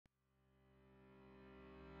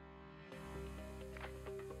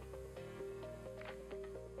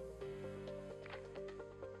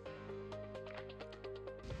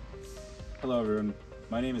Hello everyone,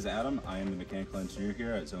 my name is Adam. I am the mechanical engineer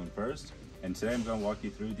here at Zone First, and today I'm going to walk you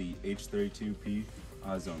through the H32P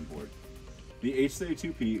zone board. The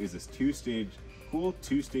H32P is this two-stage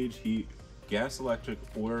heat, gas electric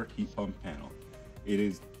or heat pump panel.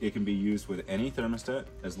 It can be used with any thermostat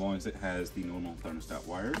as long as it has the normal thermostat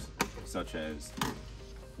wires, such as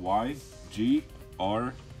Y, G,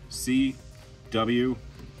 R, C, W,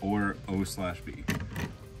 or O/B.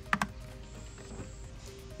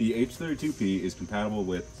 The H32P is compatible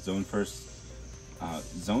with Zone First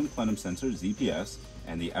Zone Plenum Sensor ZPS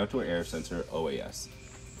and the Outdoor Air Sensor OAS.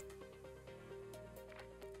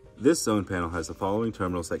 This zone panel has the following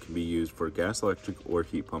terminals that can be used for gas electric or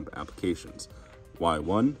heat pump applications: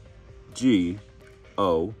 Y1, G,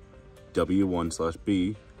 O,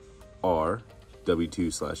 W1/B, R,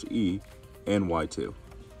 W2/E, and Y2.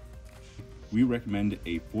 We recommend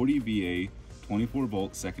a 40 VA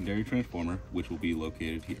 24-volt secondary transformer, which will be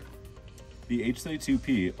located here. The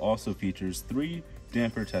H32P also features 3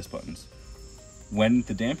 damper test buttons. When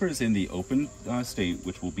the damper is in the open state,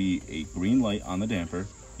 which will be a green light on the damper,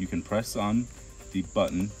 you can press on the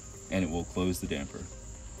button and it will close the damper.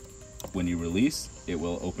 When you release, it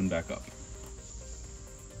will open back up.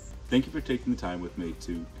 Thank you for taking the time with me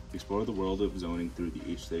to explore the world of zoning through the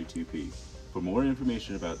H32P. For more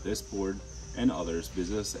information about this board and others,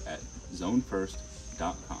 visit us at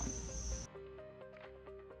zonefirst.com.